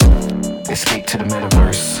Escape to the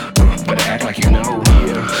metaverse. Better act like you know.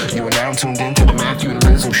 Yeah. You are now tuned into the Matthew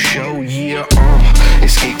Rizzle show. Yeah.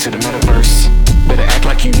 Escape to the metaverse. Better act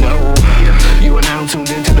like you know. Yeah. You are now tuned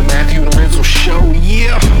into the Matthew Rizzle show.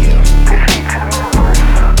 Yeah. Escape to the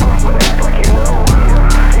metaverse. Better act like you know.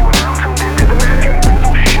 Yeah. You are now tuned into the Matthew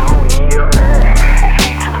Rizzle show. Yeah.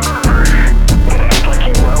 Escape to the metaverse. Better act like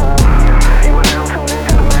you know. Yeah. You are now tuned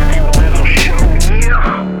into the Matthew Rizzle show.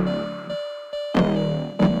 Yeah.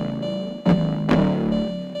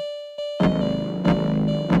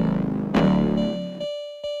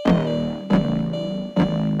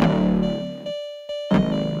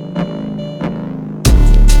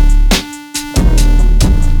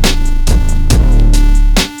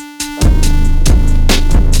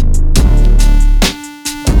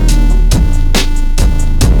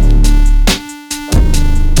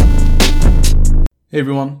 Hey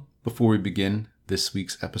everyone, before we begin this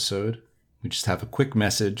week's episode, we just have a quick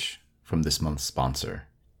message from this month's sponsor,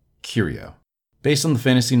 Curio. Based on the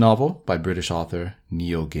fantasy novel by British author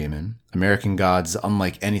Neil Gaiman, American Gods is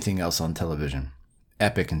unlike anything else on television.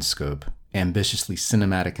 Epic in scope, ambitiously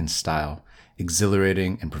cinematic in style,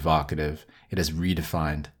 exhilarating and provocative, it has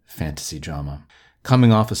redefined fantasy drama.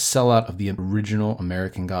 Coming off a sellout of the original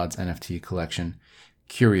American Gods NFT collection,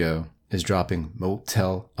 Curio is dropping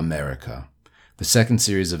Motel America, the second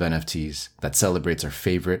series of NFTs that celebrates our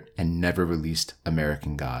favorite and never released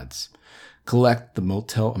American Gods. Collect the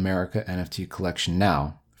Motel America NFT collection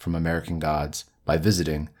now from American Gods by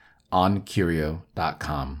visiting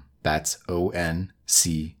oncurio.com. That's ONCURIO.com.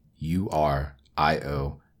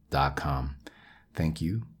 Thank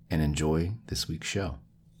you and enjoy this week's show.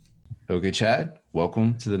 Okay, Chad,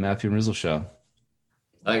 welcome to the Matthew Rizzle show.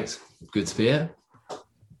 Thanks. Good to be here.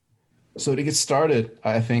 So to get started,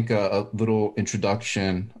 I think a little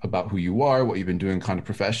introduction about who you are, what you've been doing kind of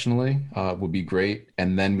professionally would be great.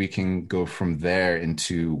 And then we can go from there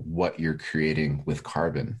into what you're creating with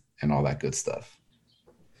Carbon and all that good stuff.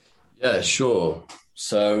 Yeah, sure.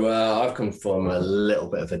 So I've come from a little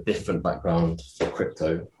bit of a different background for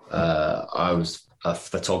crypto. I was a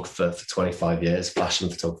photographer for 25 years, fashion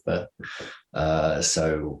photographer.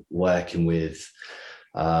 So working with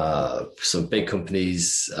some big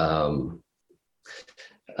companies, Tom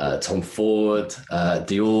Ford,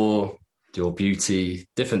 Dior Beauty,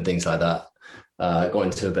 different things like that. Got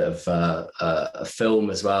into a bit of a film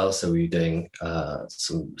as well, so we were doing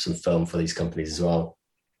some film for these companies as well.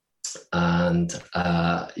 And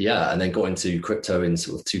and then got into crypto in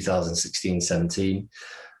sort of 2016-17.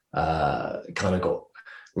 Kind of got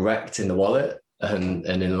wrecked in the wallet and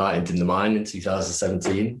enlightened in the mind in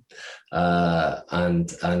 2017, and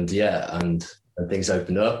things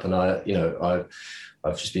opened up, and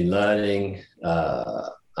I've just been learning,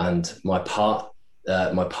 and my partner,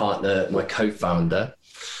 my co-founder,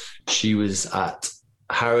 she was at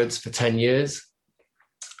Harrods for 10 years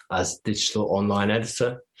as digital online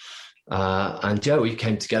editor, and we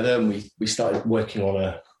came together and we started working on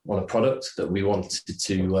a product that we wanted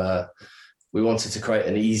to create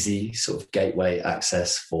an easy sort of gateway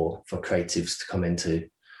access for creatives to come into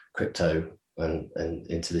crypto and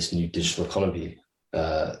into this new digital economy,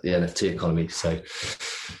 the NFT economy. So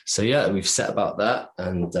we've set about that,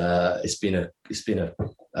 and it's been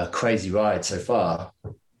a crazy ride so far,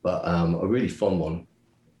 but a really fun one.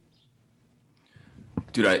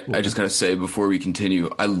 Dude, I just gotta say before we continue,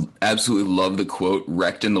 I absolutely love the quote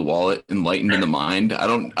 "wrecked in the wallet, enlightened in the mind." I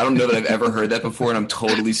don't know that I've ever heard that before, and I'm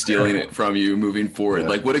totally stealing it from you moving forward. Yeah.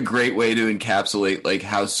 Like, what a great way to encapsulate like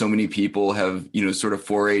how so many people have sort of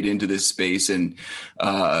forayed into this space, and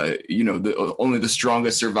only the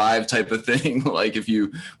strongest survive type of thing. Like, if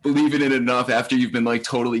you believe in it enough after you've been like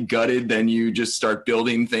totally gutted, then you just start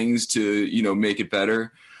building things to make it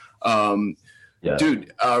better. Yeah.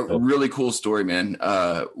 Dude, really cool story, man.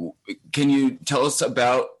 Can you tell us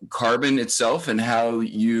about Carbon itself and how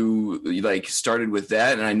you started with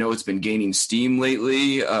that? And I know it's been gaining steam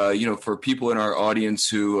lately. For people in our audience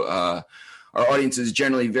who our audience is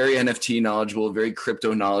generally very NFT knowledgeable, very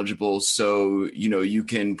crypto knowledgeable. So, you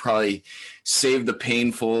can probably save the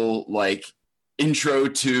painful intro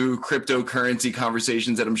to cryptocurrency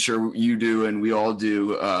conversations that I'm sure you do and we all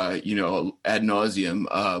do, ad nauseum.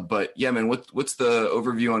 But yeah, man, what's the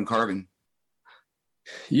overview on Carbon?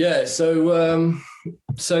 Yeah, so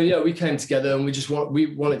we came together and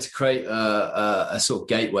we wanted to create a sort of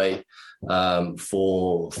gateway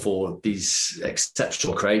for these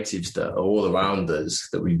exceptional creatives that are all around us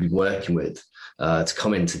that we've been working with to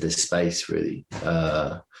come into this space, really.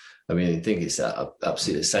 I think it's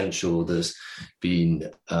absolutely essential. There's been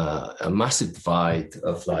a massive divide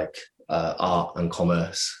of art and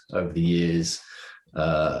commerce over the years.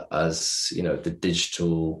 as the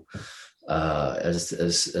digital,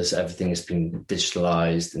 as everything has been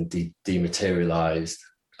digitalized and dematerialized,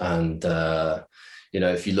 and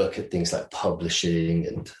if you look at things like publishing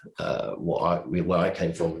and where I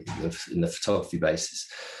came from in the photography basis,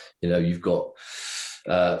 you've got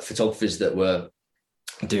photographers that were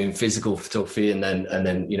doing physical photography, and then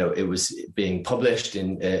it was being published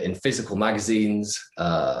in physical magazines,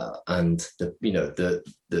 and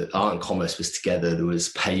the art and commerce was together. There was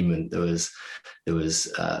payment, there was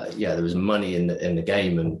money in the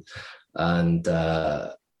game, and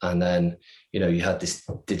then you had this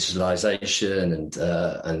digitalization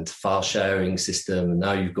and file sharing system, and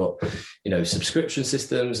now you've got subscription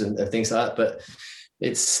systems and things like that. But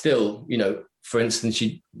it's still, for instance,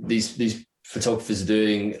 these photographers are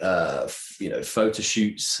doing photo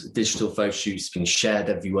shoots, digital photo shoots being shared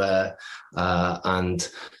everywhere, and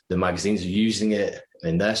the magazines are using it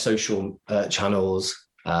in their social channels,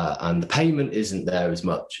 and the payment isn't there as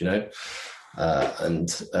much, and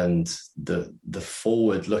the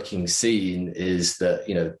forward-looking scene is that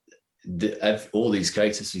all these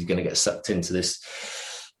creators are going to get sucked into this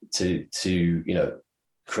to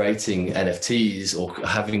creating NFTs or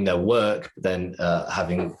having their work, but then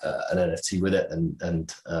having an NFT with it,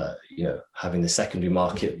 and having the secondary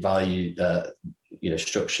market value,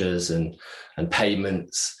 structures and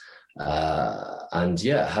payments, and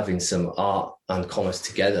having some art and commerce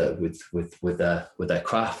together with their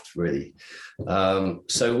craft, really.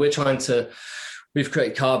 So we've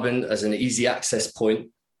created Carbon as an easy access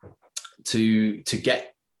point to get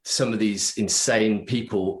some of these insane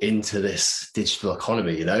people into this digital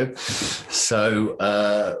economy, So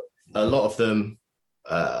a lot of them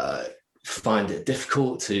find it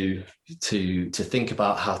difficult to think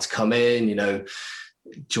about how to come in,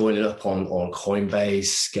 joining up on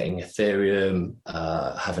Coinbase, getting Ethereum,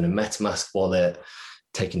 having a MetaMask wallet,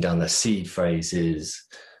 taking down their seed phrases,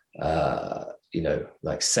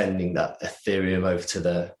 like sending that Ethereum over to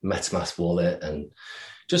the MetaMask wallet, and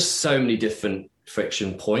just so many different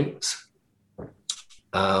friction points.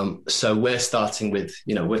 So we're starting with,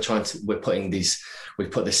 we've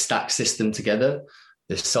put this stack system together,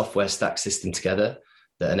 this software stack system together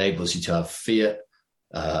that enables you to have fiat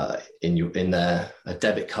in there, a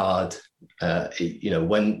debit card.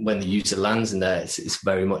 When the user lands in there, it's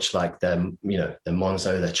very much like their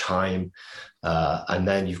Monzo, their Chime, and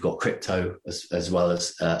then you've got crypto as well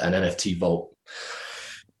as an NFT vault.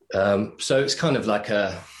 So it's kind of like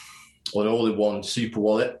an all-in-one super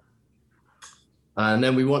wallet, and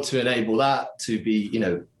then we want to enable that to be,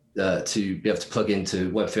 to be able to plug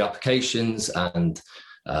into Web3 applications and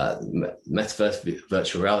metaverse,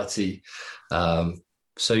 virtual reality.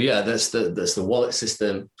 So that's the wallet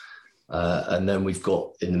system, and then we've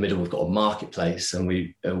got in the middle we've got a marketplace, and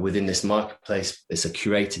within this marketplace it's a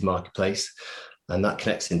curated marketplace, and that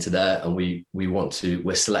connects into there. And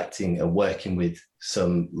we're selecting and working with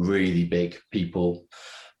some really big people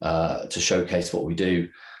to showcase what we do,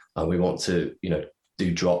 and we want to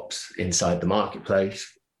do drops inside the marketplace.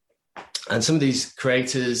 And some of these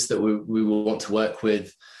creators that we will want to work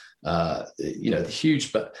with, they're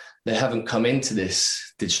huge, but they haven't come into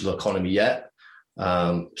this digital economy yet.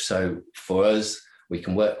 So for us, we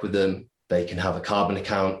can work with them. They can have a Carbon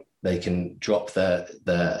account. They can drop their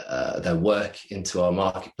work into our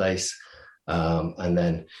marketplace, and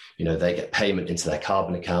then they get payment into their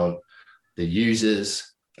Carbon account. The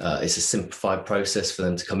users, it's a simplified process for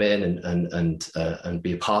them to come in and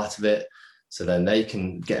be a part of it. So then they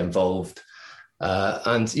can get involved,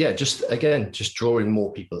 and just drawing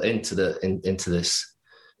more people into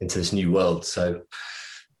this new world. So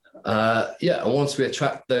and once we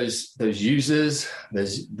attract those users,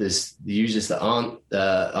 there's the users that aren't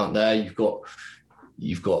there.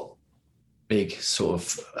 You've got big sort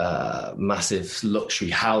of massive luxury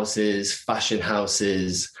houses, fashion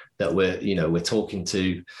houses that we're talking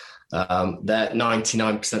to. They're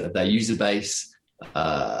 99% of their user base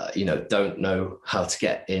don't know how to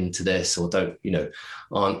get into this, or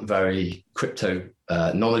aren't very crypto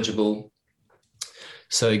knowledgeable.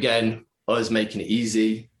 So again, us making it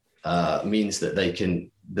easy means that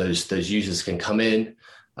those users can come in,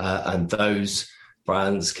 and those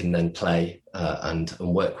brands can then play and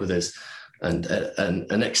work with us and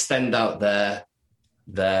extend out their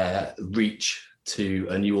reach to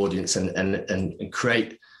a new audience and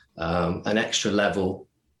create an extra level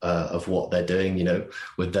of what they're doing,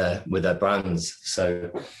 with their brands.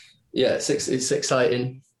 So it's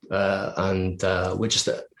exciting, and we're just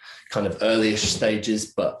at kind of early-ish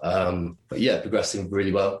stages, but progressing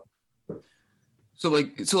really well. So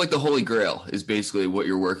like the Holy Grail is basically what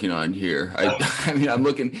you're working on here. I mean, I'm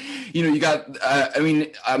looking, you got, I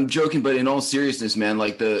mean, I'm joking, but in all seriousness, man,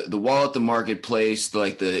 like the wallet, the marketplace,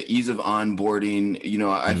 like the ease of onboarding,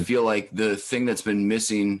 I feel like the thing that's been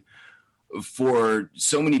missing for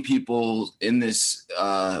so many people in this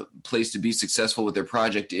place to be successful with their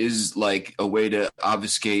project is like a way to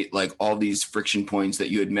obfuscate like all these friction points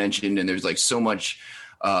that you had mentioned. And there's like so much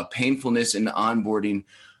painfulness in onboarding.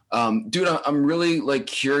 Dude, I'm really like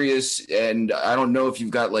curious, and I don't know if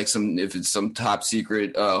you've got like if it's some top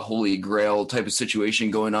secret holy grail type of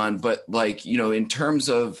situation going on, but like, in terms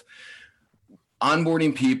of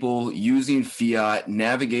onboarding people, using fiat,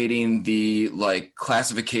 navigating the like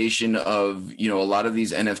classification of, a lot of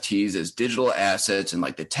these NFTs as digital assets and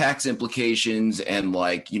like the tax implications and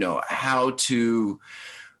like, how to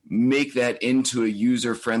make that into a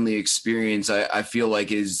user-friendly experience, I feel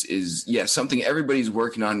like is something everybody's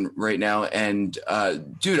working on right now. And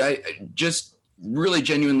dude, I just really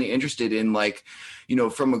genuinely interested in like,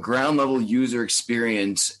 from a ground level user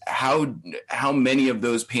experience, how many of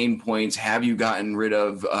those pain points have you gotten rid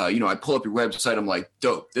of? I pull up your website, I'm like,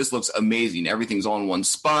 dope, this looks amazing. Everything's all in one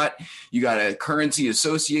spot. You got a currency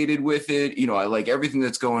associated with it. I like everything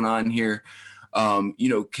that's going on here.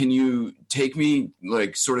 Can you take me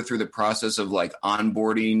like sort of through the process of like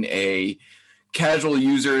onboarding a casual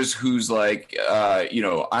users who's like, I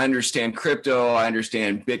understand crypto, I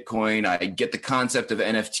understand Bitcoin, I get the concept of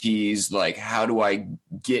NFTs. Like, how do I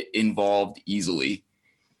get involved easily?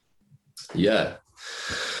 Yeah.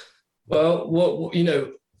 Well,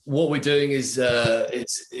 what we're doing is at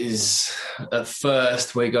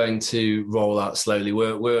first we're going to roll out slowly.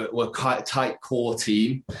 We're quite a tight core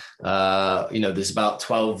team. There's about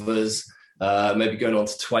 12 of us, maybe going on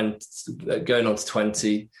to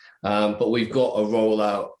 20. But we've got a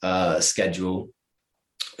rollout schedule.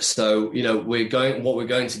 So what we're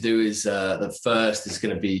going to do is the first is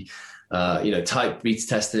going to be type beta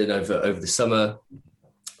testing over the summer,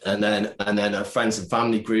 and then a friends and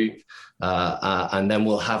family group. And then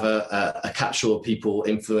we'll have a capsule of people,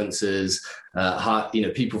 influencers,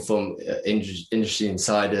 people from industry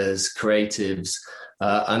insiders, creatives,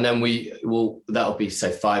 and then that'll be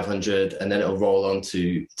say 500, and then it'll roll on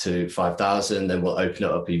to 5,000. Then we'll open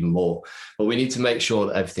it up even more. But we need to make sure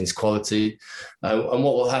that everything's quality. And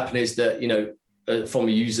what will happen is that from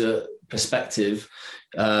a user perspective,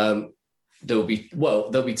 there'll be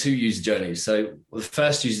two user journeys. So the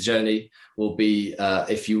first user journey will be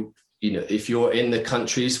if you're in the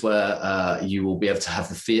countries where you will be able to have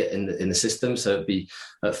the fiat in the system. So it'll be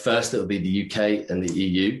the UK and the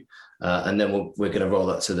EU, and then we're going to roll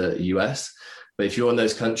that to the US. But if you're in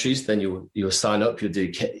those countries, then you'll sign up. You'll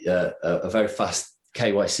do a very fast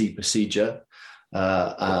KYC procedure,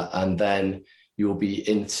 and then you'll be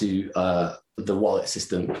into the wallet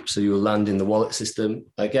system. So you'll land in the wallet system.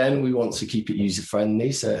 Again, we want to keep it user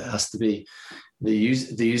friendly, so it has to be. The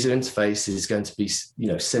user interface is going to be,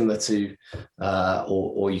 similar to,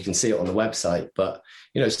 or you can see it on the website, but,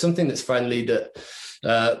 something that's friendly that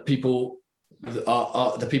people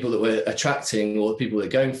are the people that we're attracting, or the people that are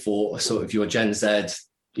going for sort of your Gen Z,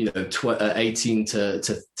 18 to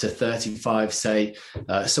 35, say,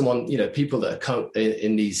 someone, people that are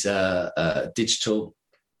in these digital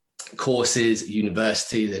courses at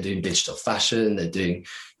university. They're doing digital fashion. They're doing,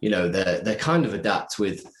 they're kind of adapt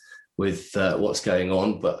with what's going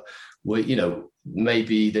on, but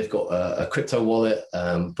maybe they've got a crypto wallet,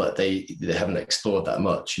 but they haven't explored that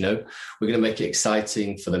much. We're going to make it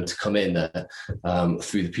exciting for them to come in there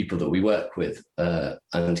through the people that we work with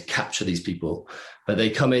and capture these people. But they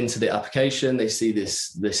come into the application, they see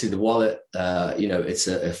the wallet. It's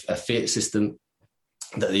a fiat system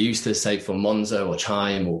that they used to, say, from Monzo or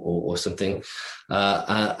Chime or something,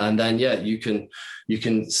 and then you can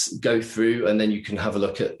go through, and then you can have a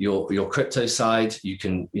look at your crypto side. You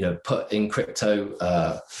can put in crypto,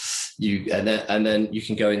 and then you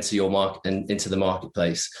can go into your market and into the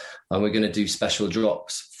marketplace, and we're going to do special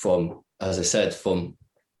drops from, as I said, from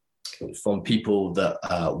people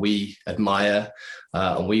that we admire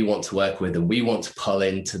and we want to work with, and we want to pull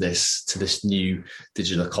into this new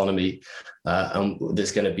digital economy. And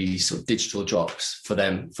there's going to be sort of digital drops for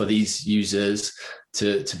these users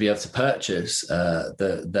to be able to purchase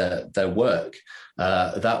their work.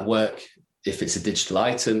 That work, if it's a digital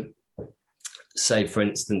item, say for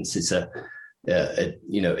instance, it's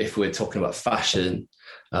if we're talking about fashion,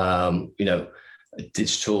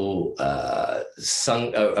 digital a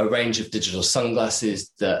range of digital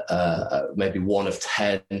sunglasses that maybe one of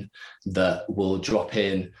 10 that will drop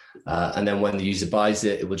in, and then when the user buys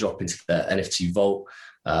it, it will drop into their NFT vault.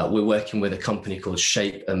 We're working with a company called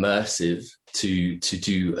Shape Immersive to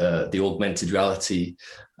do the augmented reality,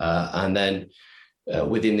 and then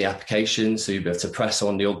within the application, so you'll be able to press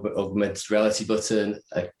on the augmented reality button,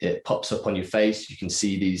 it pops up on your face. You can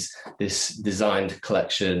see this designed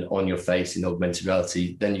collection on your face in augmented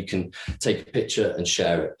reality. Then you can take a picture and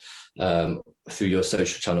share it through your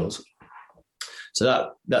social channels.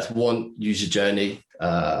 So that's one user journey.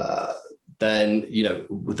 Then, you know,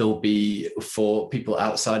 there'll be, for people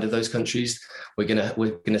outside of those countries, we're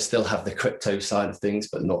gonna still have the crypto side of things,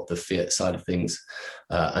 but not the fiat side of things,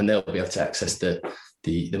 and they'll be able to access the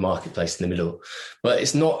marketplace in the middle. But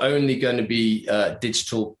it's not only going to be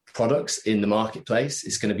digital products in the marketplace;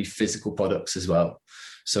 it's going to be physical products as well.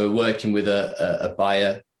 So we're working with a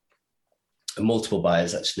buyer, multiple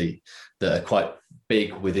buyers actually, that are quite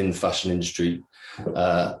big within the fashion industry.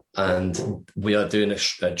 And we are doing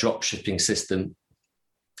a drop shipping system.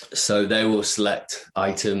 So they will select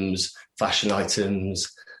items, fashion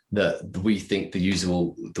items that we think the user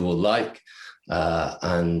will like.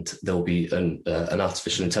 And there'll be an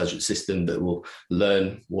artificial intelligence system that will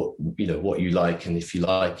learn what you like. And if you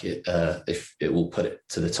like it, if it will put it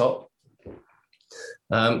to the top.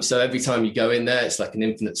 So every time you go in there, it's like an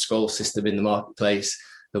infinite scroll system in the marketplace.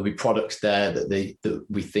 There'll be products there that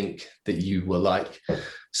we think that you will like.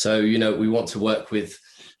 So, you know, we want to work with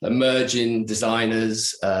emerging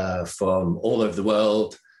designers from all over the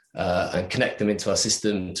world and connect them into our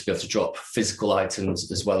system to be able to drop physical items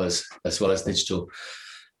as well as digital.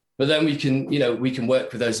 But then we can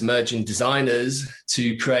work with those emerging designers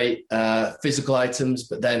to create physical items,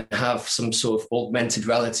 but then have some sort of augmented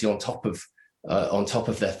reality on top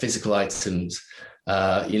of their physical items.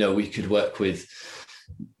 We could work with.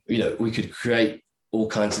 We could create all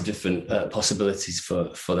kinds of different possibilities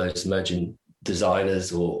for those emerging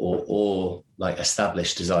designers or like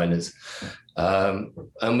established designers.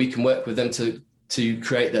 And we can work with them to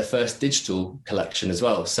create their first digital collection as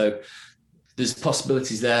well. So there's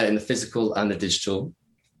possibilities there in the physical and the digital.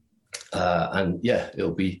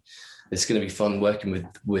 It's going to be fun working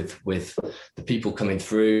with the people coming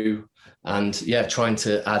through. And trying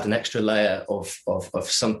to add an extra layer of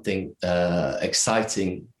something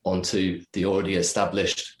exciting onto the already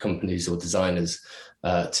established companies or designers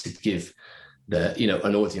to give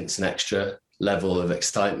an audience an extra level of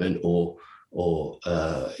excitement or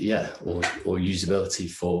usability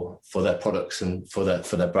for their products and for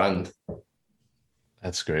their brand.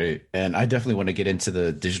 That's great. And I definitely want to get into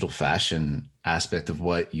the digital fashion aspect of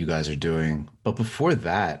what you guys are doing. But before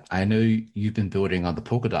that, I know you've been building on the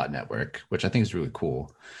Polkadot network, which I think is really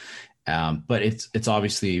cool. But it's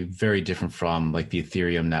obviously very different from like the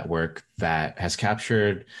Ethereum network that has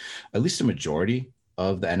captured at least a majority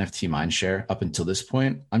of the NFT mindshare up until this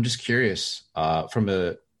point. I'm just curious from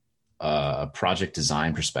a project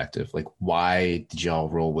design perspective, like why did y'all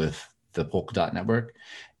roll with the Polkadot network?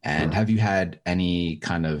 And have you had any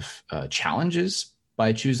kind of challenges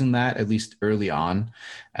by choosing that, at least early on,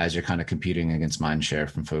 as you're kind of competing against mindshare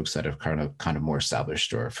from folks that are kind of more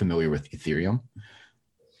established or familiar with Ethereum?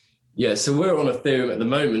 Yeah, so we're on Ethereum at the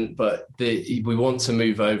moment, but we want to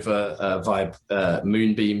move over via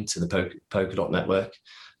Moonbeam to the Polkadot network,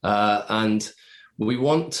 and we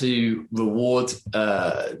want to reward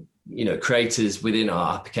creators within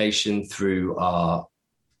our application through our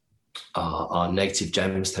native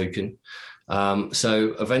gems token.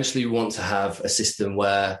 So eventually we want to have a system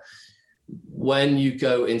where when you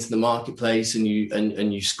go into the marketplace and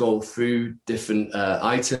you scroll through different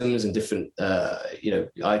items and different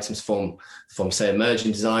items from say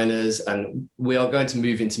emerging designers, and we are going to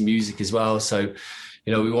move into music as well. So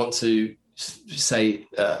we want to say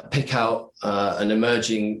pick out an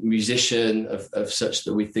emerging musician of such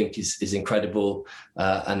that we think is incredible,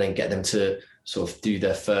 and then get them to sort of do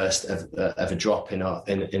their first ever drop in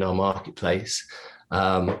our marketplace,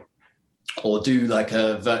 or do like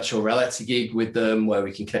a virtual reality gig with them where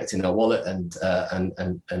we can connect in our wallet and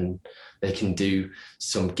they can do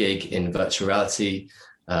some gig in virtual reality,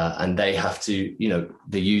 and they have to,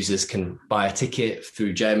 the users can buy a ticket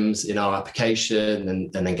through gems in our application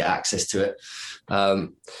and then get access to it.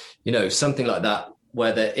 Something like that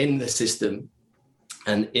where they're in the system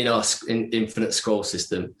and in our infinite scroll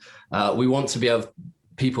system. We want to be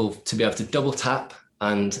people to be able to double tap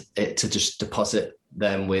and it to just deposit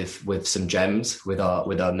them with some gems with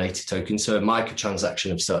our native token. So a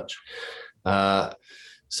microtransaction of such.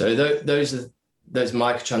 So those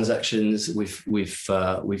microtransactions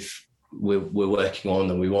we've we're working on,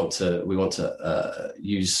 and we want to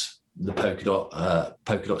use the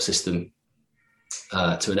Polkadot system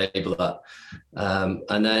to enable that,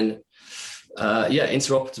 and then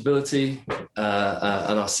interoperability,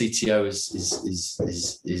 and our CTO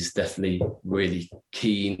is definitely really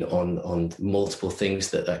keen on multiple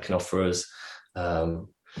things that can offer us.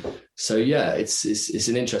 So yeah, it's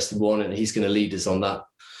an interesting one, and he's going to lead us on that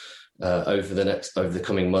over the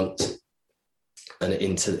coming months and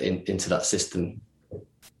into that system.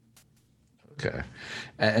 Okay.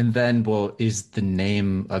 And then, well, is the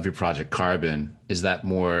name of your project Carbon? Is that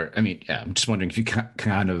more, I mean, yeah, I'm just wondering if you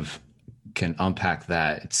kind of can unpack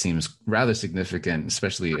that. It seems rather significant,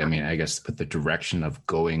 especially, I mean, I guess with the direction of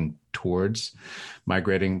going towards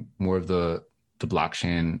migrating more of the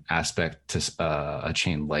blockchain aspect to a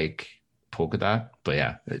chain like Polkadot. But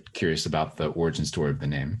yeah, curious about the origin story of the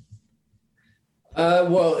name.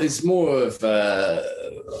 Well, it's more of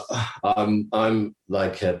I'm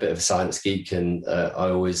like a bit of a science geek, and I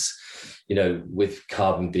always, with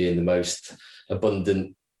carbon being the most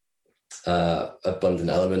abundant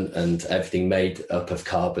element and everything made up of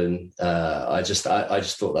carbon, I just thought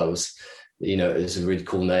that was, it was a really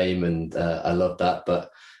cool name, and I love that.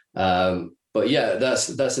 But yeah,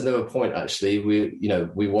 that's another point actually.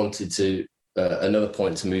 We wanted to another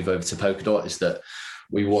point to move over to Polkadot is that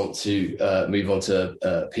we want to move on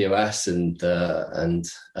to POS and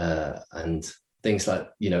things like,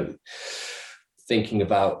 thinking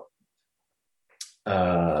about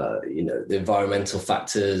the environmental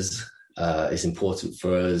factors is important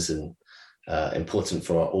for us, and important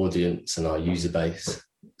for our audience and our user base.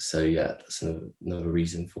 So yeah, that's another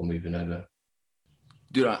reason for moving over.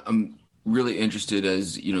 Dude, I'm really interested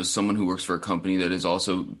as, someone who works for a company that is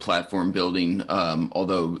also platform building,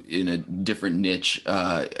 although in a different niche.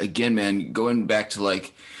 Again, man, going back to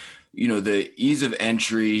like, the ease of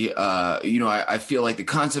entry, I feel like the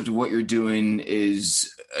concept of what you're doing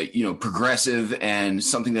is, progressive and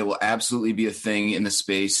something that will absolutely be a thing in the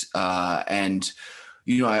space. And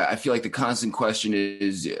I feel like the constant question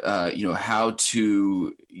is, how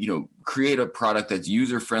to, create a product that's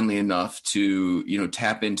user-friendly enough to,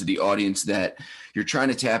 tap into the audience that you're trying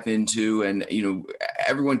to tap into. And,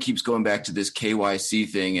 everyone keeps going back to this KYC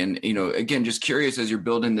thing. And, again, just curious as you're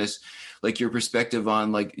building this, like your perspective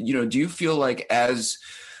on like, do you feel like as,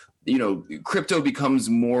 crypto becomes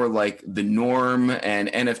more like the norm and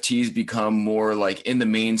NFTs become more like in the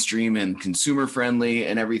mainstream and consumer friendly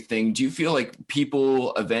and everything, do you feel like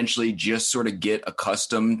people eventually just sort of get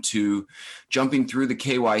accustomed to jumping through the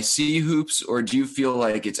KYC hoops? Or do you feel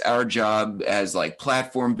like it's our job as like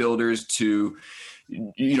platform builders to,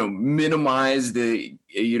 minimize the,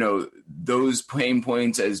 those pain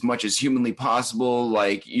points as much as humanly possible,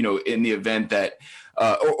 like, in the event that,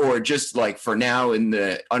 or just like for now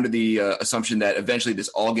under the assumption that eventually this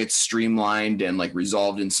all gets streamlined and like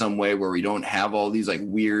resolved in some way where we don't have all these like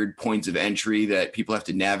weird points of entry that people have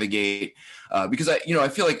to navigate. Because I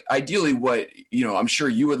feel like ideally what, I'm sure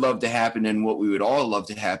you would love to happen and what we would all love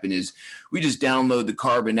to happen is we just download the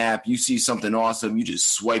Carbon app, you see something awesome, you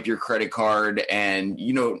just swipe your credit card and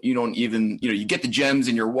you don't even, you get the gems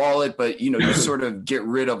in your wallet, but you sort of get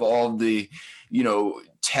rid of all the,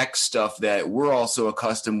 tech stuff that we're also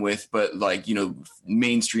accustomed with, but like,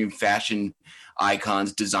 mainstream fashion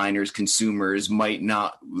icons, designers, consumers might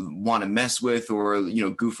not want to mess with or,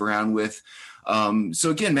 goof around with.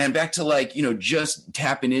 So again, man, back to like, just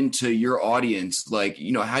tapping into your audience, like,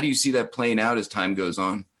 how do you see that playing out as time goes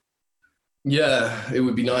on? Yeah, it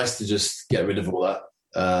would be nice to just get rid of all that.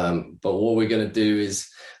 But what we're going to do is,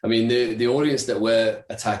 I mean, the audience that we're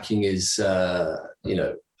attacking is,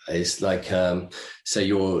 it's like, say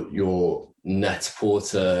your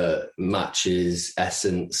Net-a-Porter matches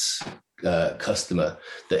Essence customer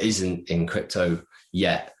that isn't in crypto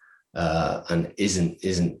yet, and isn't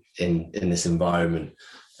in this environment,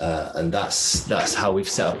 and that's how we've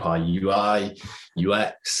set up our UI,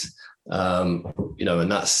 UX, and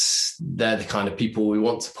they're the kind of people we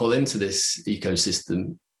want to pull into this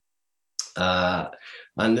ecosystem,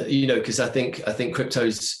 and because I think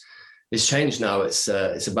crypto's it's changed now. It's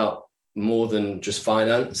about more than just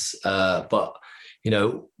finance, but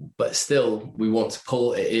still we want to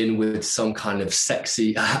pull it in with some kind of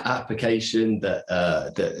sexy application that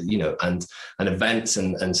and events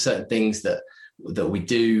and certain things that we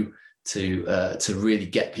do to really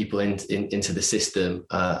get people into the system,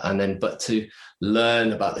 but to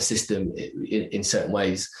learn about the system in certain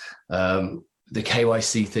ways. The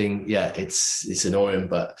KYC thing, yeah, it's annoying,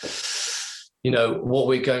 but what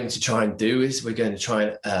we're going to try and do is we're going to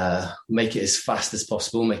try and make it as fast as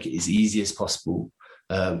possible, make it as easy as possible,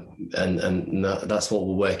 and that's what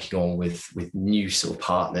we're working on with new sort of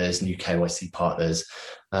partners, new KYC partners.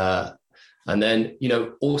 And then,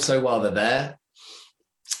 also while they're there,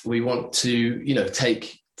 we want to,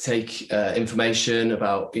 take information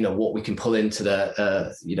about, what we can pull into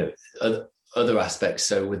the, other aspects.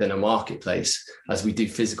 So within a marketplace, as we do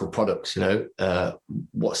physical products,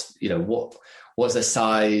 what's their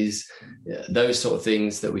size, those sort of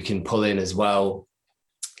things that we can pull in as well.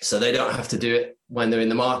 So they don't have to do it when they're in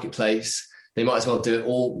the marketplace. They might as well do it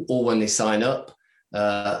all when they sign up,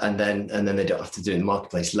 and then they don't have to do it in the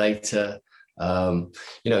marketplace later.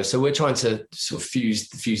 So we're trying to sort of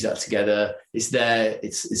fuse that together. It's there.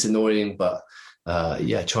 It's annoying, but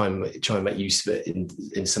try and make use of it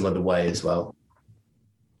in some other way as well.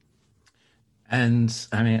 And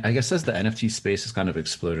I mean, I guess as the NFT space has kind of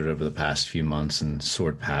exploded over the past few months and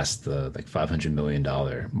soared past the $500 million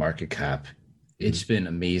market cap, it's been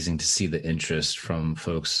amazing to see the interest from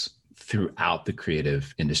folks throughout the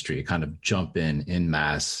creative industry kind of jump in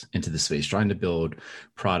mass into the space, trying to build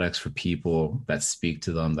products for people that speak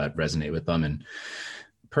to them, that resonate with them. And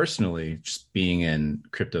personally, just being in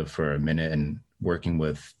crypto for a minute and working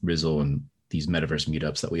with Rizzle and these metaverse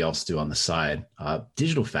meetups that we also do on the side,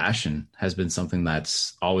 digital fashion has been something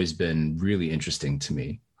that's always been really interesting to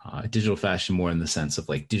me. Digital fashion more in the sense of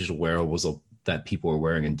like digital wearables that people are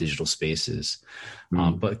wearing in digital spaces.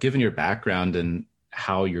 But given your background and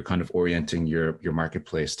how you're kind of orienting your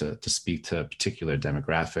marketplace to speak to a particular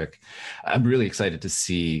demographic, I'm really excited to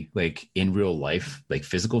see like in real life, like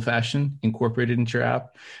physical fashion incorporated into your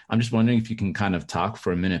app. I'm just wondering if you can kind of talk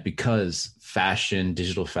for a minute, because fashion,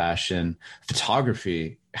 digital fashion,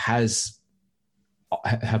 photography have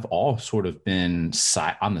all sort of been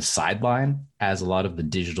on the sideline as a lot of the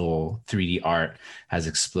digital 3D art has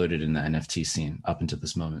exploded in the NFT scene up until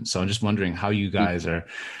this moment. So I'm just wondering how you guys are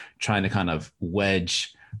trying to kind of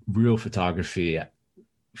wedge real photography,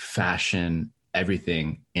 fashion,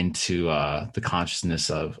 everything into the consciousness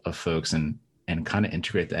of folks and kind of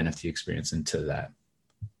integrate the NFT experience into that.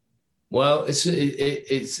 Well,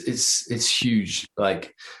 it's huge.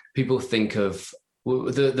 Like people think of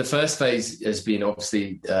the first phase has been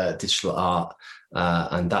obviously digital art,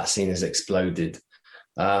 and that scene has exploded.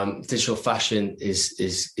 Digital fashion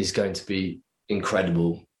is going to be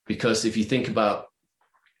incredible, because if you think about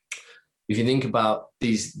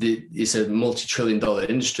it's a multi-trillion-dollar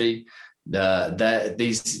industry.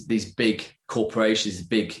 These big corporations,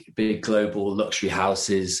 big global luxury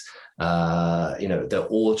houses, they're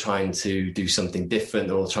all trying to do something different.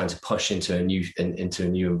 They're all trying to push into a new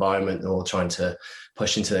environment. They're all trying to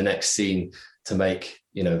push into the next scene to make,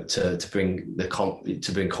 to bring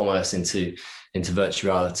commerce into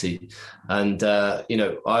virtual reality. And I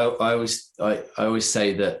always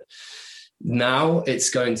say that now it's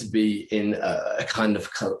going to be in a kind of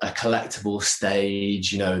a collectible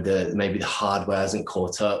stage. Maybe the hardware hasn't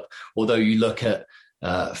caught up. Although you look at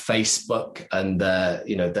Facebook, and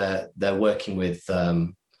they're working with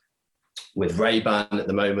Ray-Ban at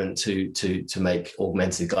the moment to make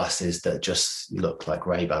augmented glasses that just look like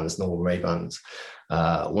Ray-Bans, normal Ray-Bans.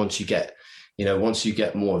 Once you get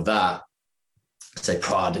more of that, say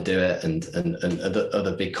Prada do it, and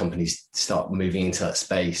other big companies start moving into that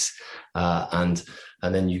space, and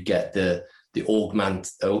then you get the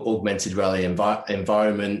augmented reality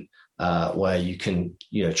environment, where you can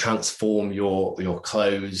transform your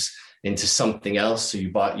clothes into something else. So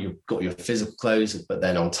you've got your physical clothes, but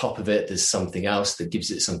then on top of it, there's something else that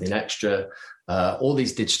gives it something extra. All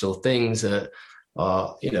these digital things are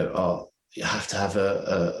you have to have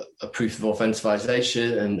a proof of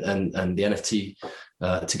authentication and the NFT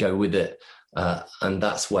to go with it, and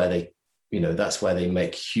that's where they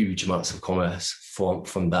make huge amounts of commerce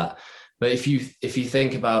from that. But if you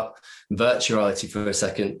think about virtual reality for a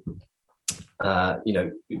second,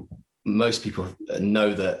 most people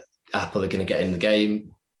know that Apple are going to get in the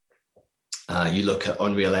game. You look at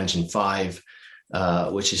Unreal Engine 5,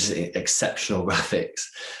 which is exceptional graphics.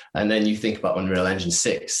 And then you think about Unreal Engine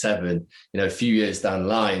 6, 7, a few years down the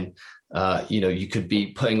line, you could be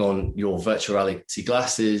putting on your virtual reality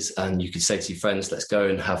glasses, and you could say to your friends, let's go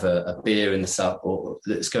and have a beer in the south, or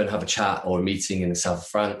let's go and have a chat or a meeting in the south of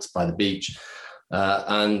France by the beach.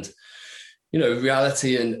 And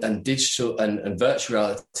reality and digital and virtual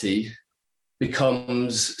reality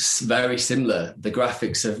becomes very similar. The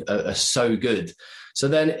graphics are so good. So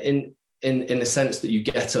then in the sense that you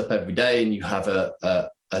get up every day and you have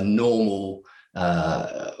a normal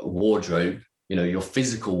wardrobe, your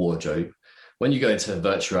physical wardrobe, when you go into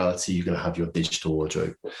virtual reality, you're going to have your digital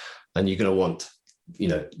wardrobe, and you're going to want,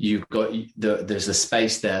 there's a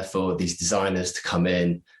space there for these designers to come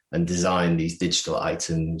in and design these digital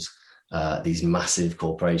items, these massive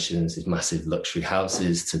corporations, these massive luxury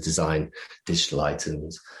houses to design digital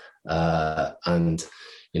items. And,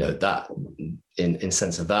 that in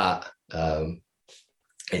sense of that,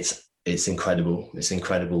 it's incredible. It's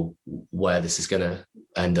incredible where this is going to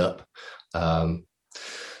end up.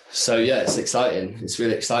 So yeah, it's exciting. It's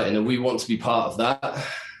really exciting. And we want to be part of that.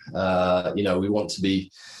 We want to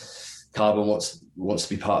be, Carbon wants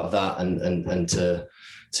to be part of that and to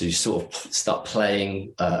sort of start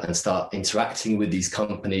playing and start interacting with these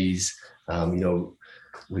companies.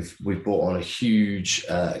 We've brought on a huge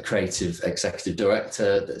creative executive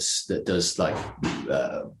director that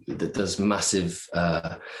does massive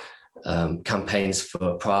campaigns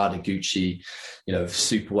for Prada, Gucci,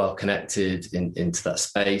 super well connected into that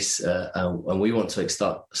space, and we want to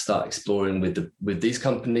start exploring with these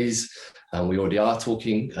companies, and we already are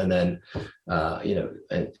talking, and then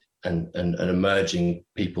and emerging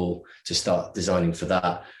people to start designing for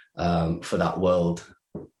that world.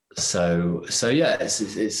 So yeah,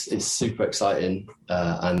 it's super exciting,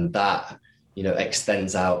 and that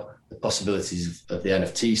extends out the possibilities of the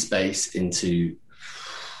NFT space into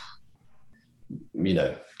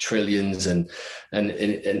trillions, and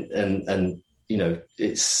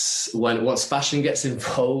it's once fashion gets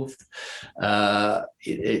involved,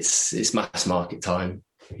 it's mass market time.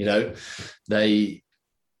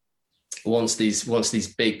 Once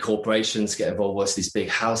these big corporations get involved, once these big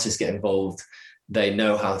houses get involved, they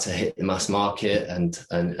know how to hit the mass market, and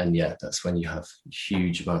yeah, that's when you have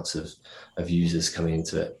huge amounts of users coming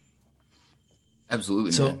into it.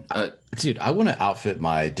 Absolutely. So, man. Dude, I want to outfit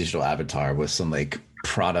my digital avatar with some like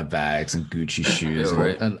Prada bags and Gucci shoes,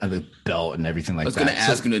 right. and the belt and everything like that. I was going to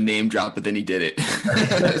ask him to name drop, but then he did it.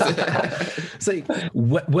 It's like,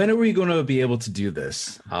 when are we going to be able to do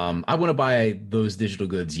this? I want to buy those digital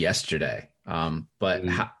goods yesterday. But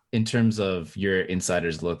in terms of your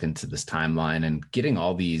insider's look into this timeline and getting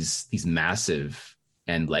all these massive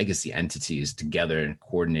and legacy entities together and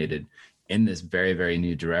coordinated in this very, very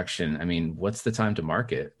new direction, I mean, what's the time to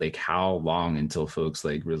market? Like, how long until folks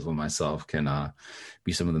like Rizzle and myself can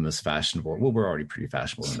be some of the most fashionable? Well, we're already pretty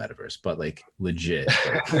fashionable in the metaverse, but like legit.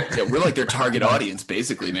 Yeah, we're like their target audience,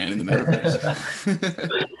 basically, man, in the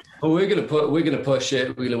metaverse. Well, we're gonna push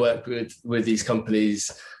it. We're gonna work with these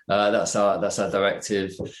companies. That's our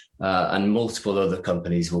directive, and multiple other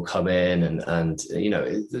companies will come in, and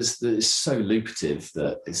it's so lucrative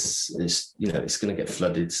that it's going to get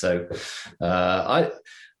flooded. So I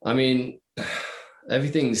mean,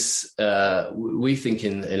 everything's we think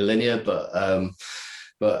in linear, but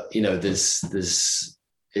there's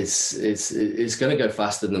it's going to go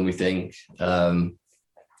faster than we think,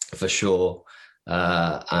 for sure.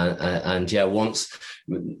 And yeah, once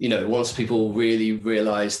people really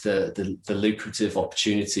realize the lucrative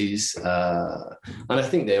opportunities, and I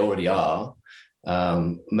think they already are,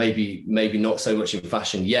 maybe not so much in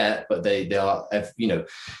fashion yet, but they are. If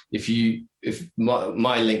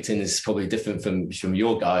my LinkedIn is probably different from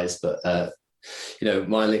your guys, but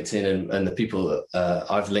my LinkedIn and the people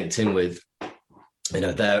I've linked in with,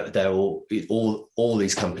 they're all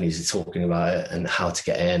these companies are talking about it and how to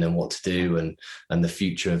get in and what to do and the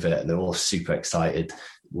future of it, and they're all super excited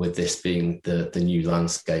with this being the new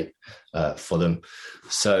landscape for them.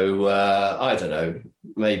 So I don't know,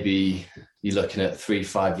 maybe you're looking at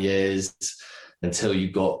 3-5 years until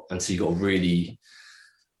you got a really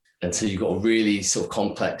sort of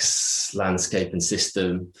complex landscape and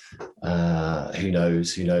system. Who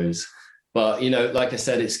knows? But, like I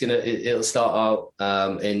said, it'll start out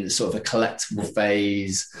in sort of a collectible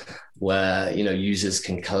phase where, users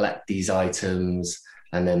can collect these items,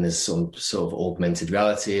 and then there's some sort of augmented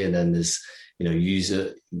reality. And then there's,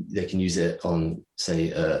 they can use it on,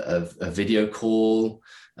 say, a video call,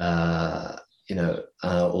 or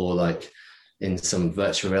like in some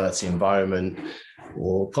virtual reality environment,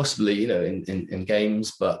 or possibly, in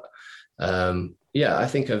games. But, yeah, I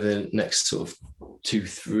think over the next sort of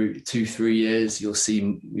 2-3 years, you'll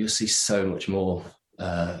see so much more.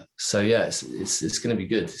 So yeah, it's going to be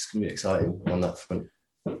good. It's going to be exciting on that front.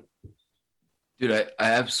 Dude, I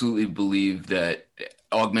absolutely believe that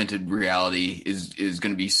augmented reality is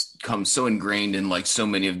going to become so ingrained in like so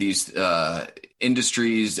many of these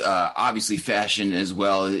industries, obviously fashion as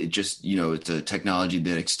well. It just, it's a technology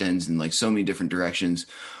that extends in like so many different directions.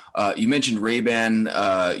 You mentioned Ray-Ban,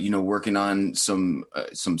 working on some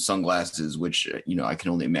sunglasses, which, I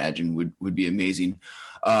can only imagine would be amazing.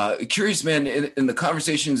 Curious, man, in the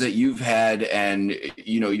conversations that you've had, and,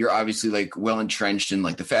 you're obviously like well entrenched in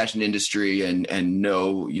like the fashion industry and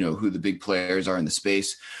know, who the big players are in the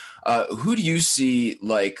space. Who do you see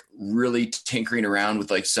like really tinkering around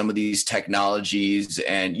with like some of these technologies,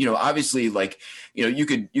 and obviously like you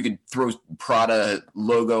could throw Prada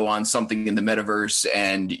logo on something in the metaverse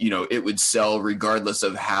and it would sell regardless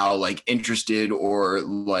of how like interested or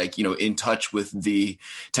like in touch with the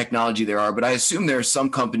technology there are. But I assume there are some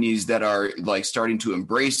companies that are like starting to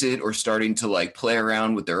embrace it or starting to like play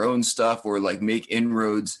around with their own stuff or like make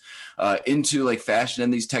inroads into like fashion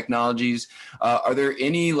and these technologies. Are there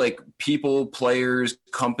any like people, players,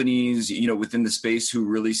 companies, within the space who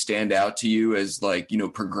really stand out to you as like,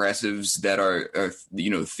 progressives that are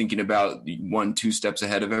thinking about 1-2 steps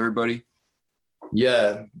ahead of everybody?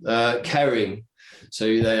 Yeah. Kering. So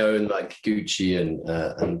they own like Gucci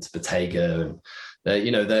and Bottega,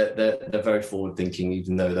 and they're very forward thinking,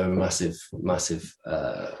 even though they're a massive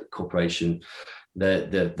corporation.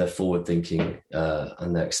 They're forward thinking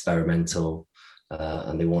and they're experimental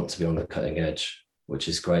and they want to be on the cutting edge, which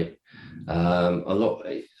is great. But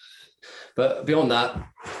beyond that,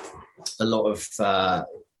 a lot of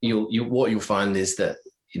what you'll find is that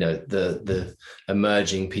the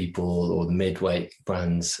emerging people or the midweight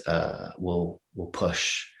brands will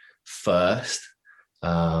push first,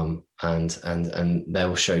 and they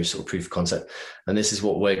will show sort of proof of concept. And this is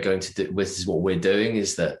what we're going to do. This is what we're doing,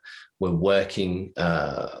 is that we're working,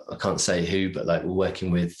 I can't say who, but like we're working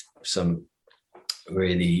with some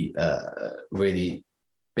really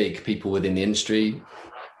big people within the industry.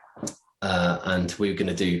 And we're going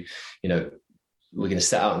to do, we're going to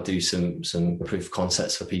set out and do some proof of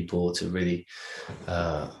concepts for people to really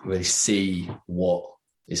see what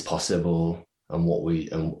is possible and what we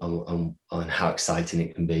and how exciting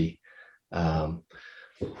it can be. And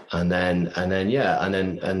then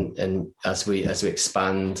as we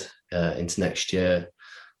expand into next year,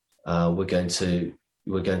 we're going to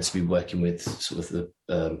be working with sort of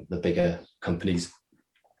the bigger companies.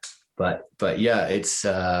 But yeah, it's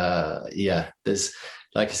there's,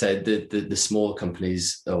 like I said, the smaller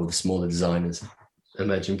companies or the smaller designers,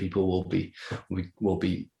 emerging people will be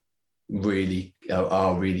really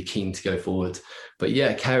keen to go forward. But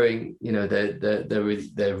yeah, Kering,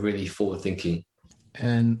 they're really forward thinking.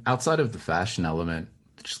 And outside of the fashion element,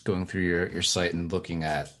 just going through your site and looking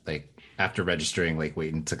at, like, after registering, like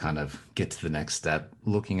waiting to kind of get to the next step,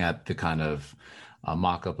 looking at the kind of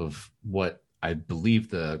mock-up of what I believe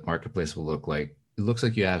the marketplace will look like. It looks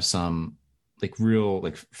like you have some like real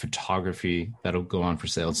like photography that'll go on for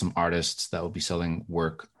sale, and some artists that will be selling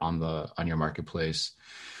work on your marketplace.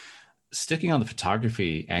 Sticking on the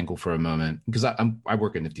photography angle for a moment, because I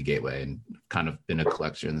work at Nifty Gateway and kind of been a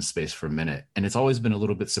collector in the space for a minute. And it's always been a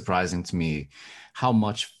little bit surprising to me how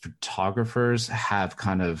much photographers have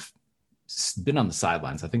kind of been on the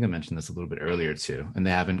sidelines. I think I mentioned this a little bit earlier too, and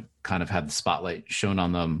they haven't kind of had the spotlight shown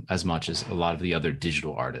on them as much as a lot of the other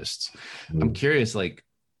digital artists. I'm curious, like,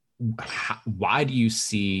 why do you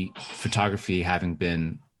see photography having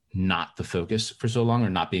been not the focus for so long, or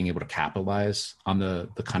not being able to capitalize on the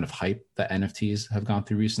kind of hype that NFTs have gone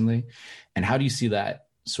through recently? And how do you see that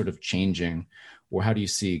sort of changing, or how do you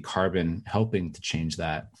see Carbon helping to change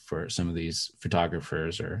that for some of these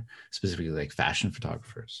photographers, or specifically like fashion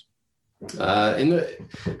photographers? I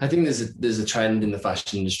think there's a trend in the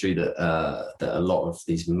fashion industry that a lot of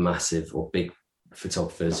these massive or big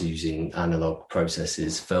photographers using analog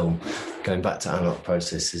processes, going back to analog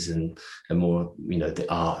processes and more, the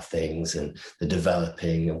art of things and the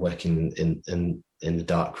developing and working in the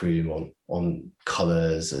dark room on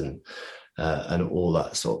colors and all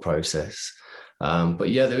that sort of process. But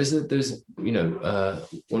yeah, there's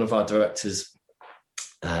one of our directors,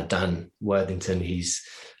 Dan Worthington.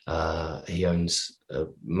 He owns a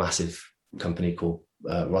massive company called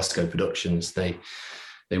Roscoe Productions. They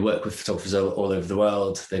work with photographers all over the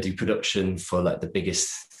world. They do production for like the biggest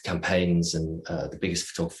campaigns and the biggest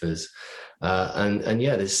photographers. And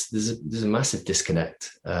yeah, there's a massive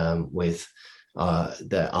disconnect with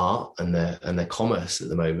their art and their commerce at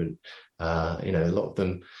the moment. A lot of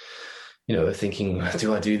them, are thinking,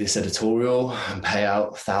 do I do this editorial and pay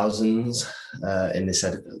out thousands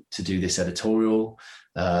to do this editorial?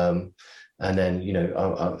 And then,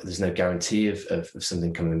 there's no guarantee of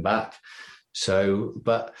something coming back. So,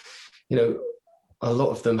 but, a lot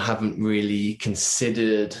of them haven't really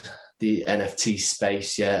considered the NFT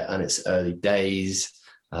space yet, and it's early days.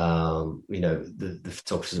 The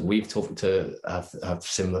photographers that we've talked to have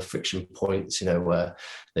similar friction points, where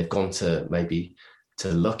they've gone to maybe to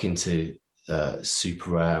look into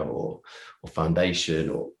super rare or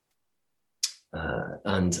foundation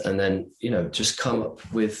and then just come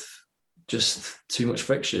up with just too much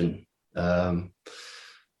friction.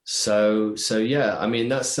 So yeah, I mean,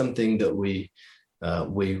 that's something that we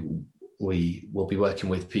we will be working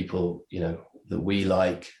with people, you know, that we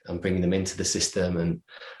like, and bringing them into the system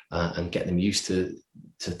and getting them used to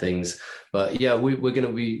things. But yeah, we're going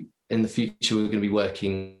to be in the future. We're going to be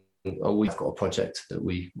working. We've got a project that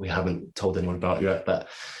we haven't told anyone about yet, but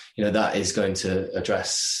you know, that is going to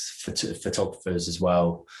address photographers as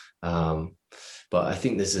well. But I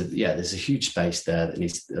think there's a huge space there that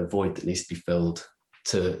needs a void that needs to be filled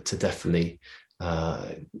to definitely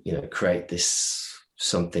you know, create this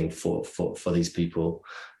something for these people.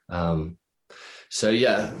 So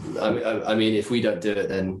yeah, I mean, if we don't do it,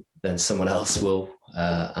 then someone else will,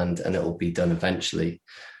 and it will be done eventually.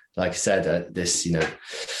 Like I said, this, you know,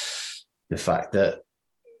 the fact that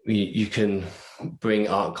you can bring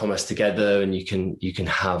art and commerce together, and you can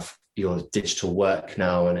have your digital work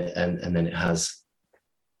now, and then it has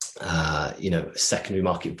you know, secondary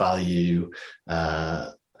market value,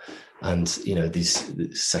 and you know,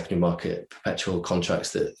 these secondary market perpetual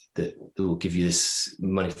contracts that will give you this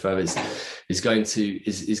money forever is going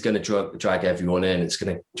to drag everyone in. It's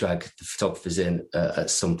going to drag the photographers in at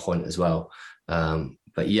some point as well.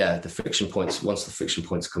 But yeah, once the friction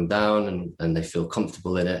points come down and they feel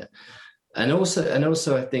comfortable in it, and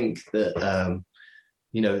also I think that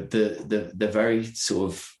you know, the very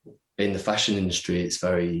sort of, in the fashion industry, it's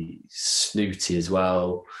very snooty as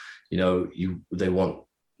well. You know, they want,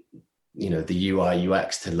 you know, the UI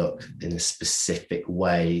UX to look in a specific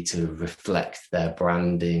way to reflect their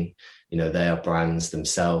branding. You know, they are brands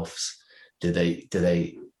themselves. Do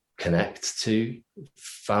they connect to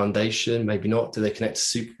foundation? Maybe not. Do they connect to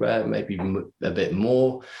super rare? Maybe a bit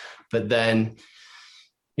more. But then,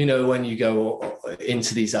 you know, when you go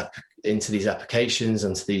into these applications,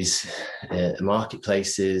 onto these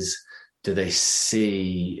marketplaces, do they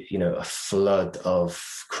see, you know, a flood of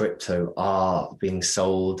crypto art being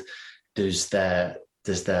sold? Does their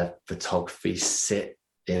photography sit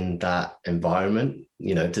in that environment?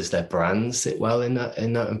 You know, does their brand sit well in that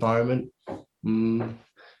environment?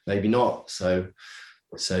 Maybe not. So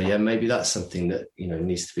yeah, maybe that's something that, you know,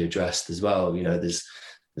 needs to be addressed as well. You know, there's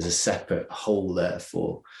a separate hole there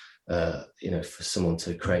for you know, for someone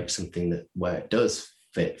to create something where it does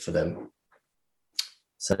fit for them.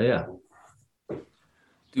 So yeah.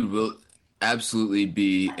 Dude, we'll absolutely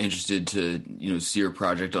be interested to, you know, see your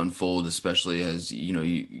project unfold, especially as, you know,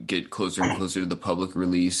 you get closer and closer to the public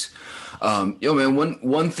release. Yo, man,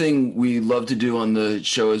 one thing we love to do on the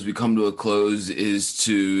show as we come to a close is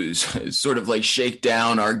to sort of like shake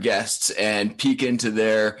down our guests and peek into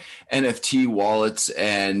their NFT wallets,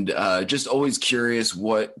 and just always curious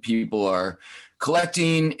what people are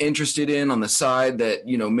collecting, interested in on the side that,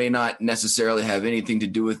 you know, may not necessarily have anything to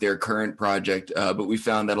do with their current project. But we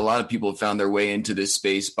found that a lot of people have found their way into this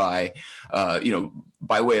space by, you know,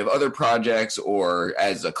 by way of other projects or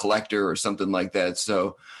as a collector or something like that.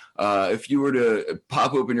 So if you were to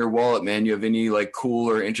pop open your wallet, man, you have any like cool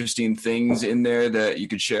or interesting things in there that you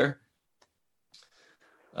could share?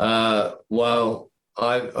 Well,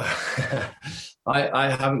 I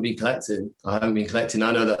haven't been collecting. I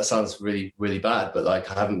know that sounds really, really bad, but like,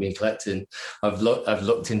 I haven't been collecting. I've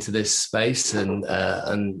looked into this space,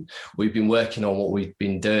 and we've been working on what we've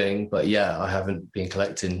been doing, but yeah, I haven't been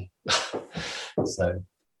collecting. So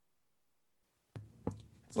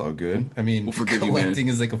it's all good. I mean, we'll forgive collecting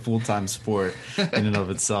you, is like a full-time sport in and of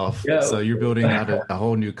itself. Yeah. So you're building out a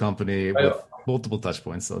whole new company with multiple touch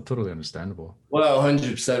points. So totally understandable. Well,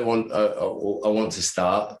 100% I want to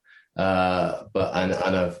start. But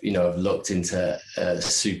I've, you know, I've looked into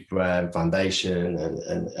super rare foundation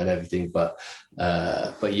and everything, but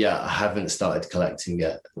yeah, I haven't started collecting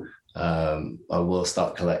yet. I will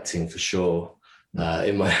start collecting for sure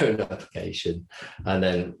in my own application, and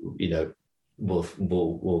then, you know,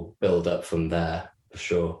 we'll build up from there for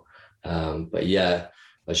sure. But yeah,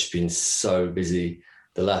 I've just been so busy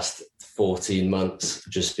the last 14 months,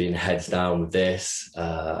 just been heads down with this,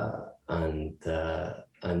 and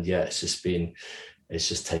yeah, it's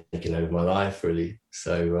just taken over my life really.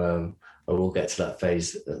 So I will get to that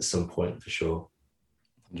phase at some point for sure.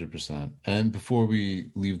 100%. And before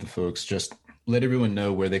we leave the folks, just let everyone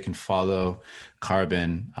know where they can follow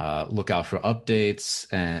Carbon, look out for updates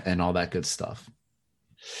and all that good stuff.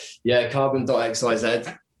 Yeah,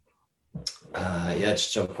 carbon.xyz. Yeah,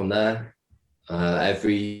 just jump on there.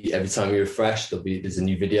 Every time you refresh, there's a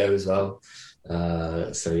new video as well.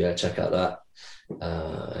 So yeah, check out that.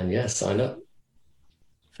 And yeah, sign up.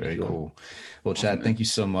 Very cool. Well, Chad, thank you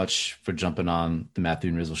so much for jumping on the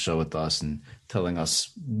Matthew Rizzle show with us and telling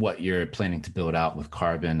us what you're planning to build out with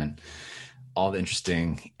Carbon and all the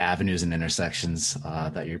interesting avenues and intersections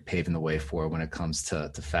that you're paving the way for when it comes to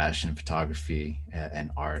fashion, photography,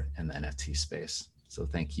 and art in the NFT space. So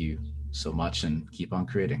thank you so much and keep on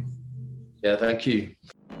creating. Yeah, thank you.